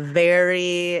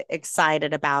very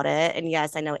excited about it, and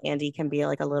yes, I know Andy can be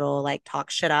like a little like talk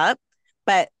shit up,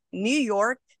 but New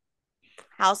York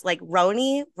house like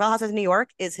Roni, Real House of New York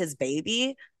is his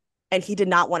baby, and he did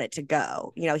not want it to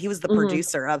go. He was the Mm-hmm.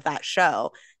 producer of that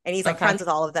show, and he's like Okay. friends with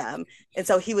all of them, and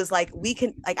so he was like, we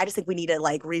can like I just think we need to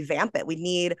like revamp it. We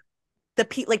need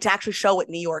like to actually show what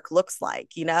New York looks like.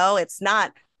 It's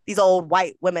not these old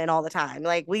white women all the time.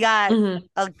 Like we got Mm-hmm.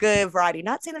 a good variety.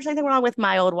 Not saying there's anything wrong with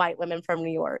my old white women from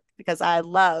New York because I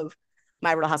love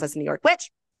my Real Housewives of New York.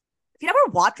 Which, if you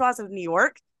never watched Real Housewives of New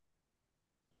York,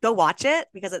 go watch it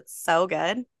because it's so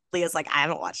good. Leah's like, I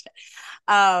haven't watched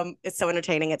it. It's so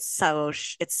entertaining. It's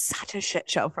such a shit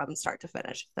show from start to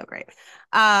finish. It's so great.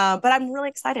 But I'm really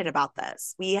excited about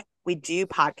this. We do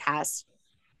podcast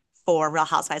for Real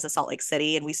Housewives of Salt Lake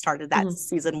City, and we started that Mhm.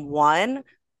 season one.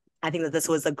 I think that this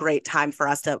was a great time for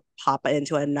us to pop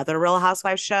into another Real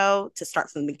Housewives show to start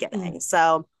from the beginning. Mhm.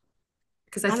 So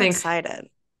Because I I'm think excited.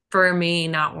 for me,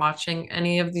 not watching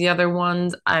any of the other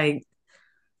ones, I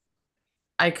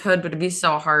could, but it'd be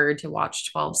so hard to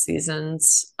watch 12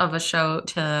 seasons of a show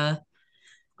to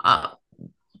uh,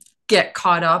 get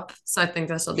caught up. So I think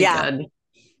this will be Yeah, good.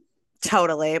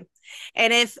 totally.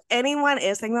 And if anyone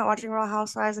is thinking about watching Real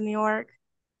Housewives in New York,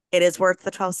 it is worth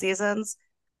the 12 seasons.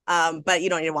 But you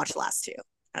don't need to watch the last two.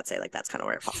 I'd say like that's kind of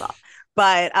where it falls off.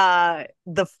 But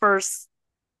the first,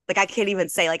 like I can't even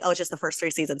say like, oh, it's just the first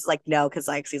three seasons. Like, no, because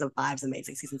like season five is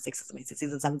amazing, season six is amazing,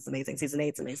 season seven is amazing, season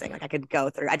eight's amazing. Like I could go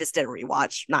through. I just did a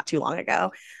rewatch not too long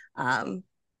ago. And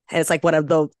it's like one of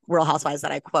the Real Housewives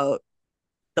that I quote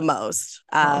the most.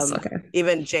 Oh, so okay.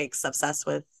 Even Jake's obsessed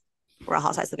with Real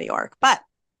Housewives of New York. But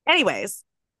anyways,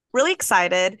 really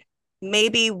excited.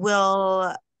 Maybe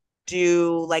we'll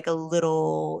do like a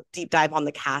little deep dive on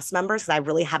the cast members because I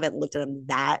really haven't looked at them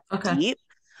that Okay. deep.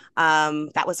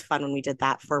 That was fun when we did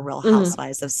that for Real Mhm.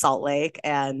 Housewives of Salt Lake,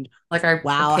 and Like our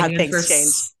wow, have opinions things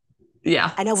changed.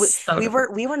 yeah, I know so we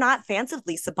different. were not fans of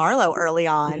Lisa Barlow early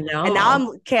on, and now No.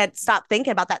 I'm can't stop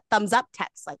thinking about that thumbs up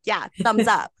text. Like, yeah, thumbs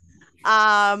up.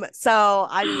 So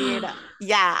I mean,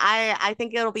 yeah, I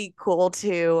think it'll be cool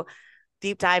to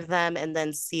deep dive them and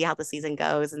then see how the season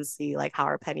goes and see like how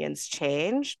our opinions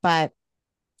change. But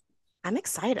I'm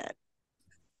excited.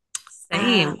 Uh,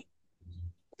 Same.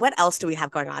 what else do we have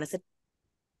going on? Is it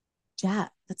yeah,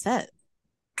 that's it.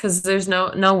 Because there's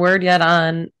no word yet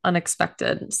on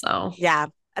unexpected. So Yeah.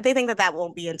 They think that that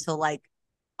won't be until like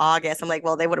August. I'm like,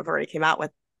 well, they would have already came out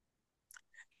with,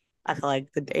 I feel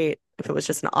like the date if it was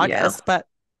just in yeah. August, but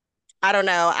I don't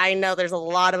know. I know there's a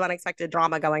lot of unexpected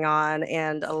drama going on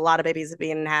and a lot of babies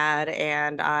being had,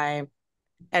 and I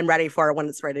am ready for it when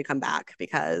it's ready to come back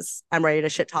because I'm ready to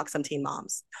shit talk some teen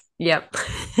moms. Yep.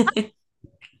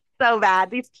 So bad.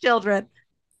 These children.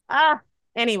 Ah,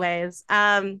 anyways.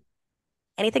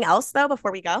 Anything else though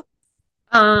before we go?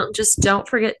 Just don't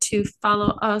forget to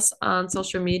follow us on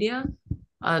social media,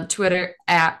 on Twitter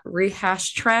at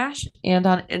rehash trash and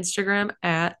on Instagram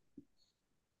at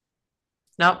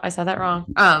nope, I said that wrong.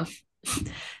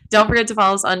 Don't forget to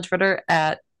follow us on Twitter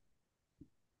at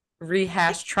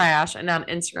rehash trash and on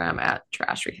Instagram at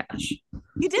trash rehash.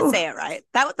 You did Ooh, say it right.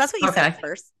 That's what you said okay. at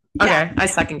first. Yeah. Okay. I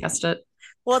second guessed it.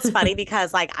 Well, it's funny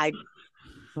because like I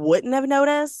wouldn't have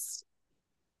noticed.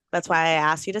 That's why I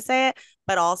asked you to say it.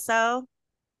 But also,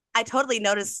 I totally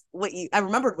noticed I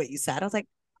remembered what you said. I was like,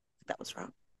 that was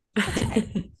wrong. That's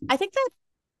okay. I think that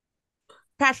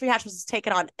Trash Rehash was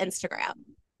taken on Instagram,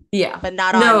 Yeah. but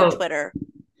not on No, Twitter.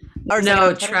 Or is it on no,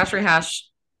 Twitter? trash rehash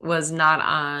was not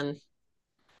on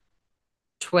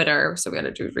Twitter, so we had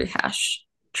to do rehash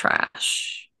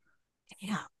trash.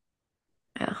 Yeah.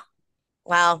 Yeah.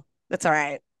 Well, that's all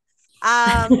right.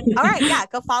 All right. Yeah.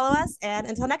 Go follow us. And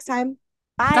until next time,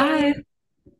 bye. Bye.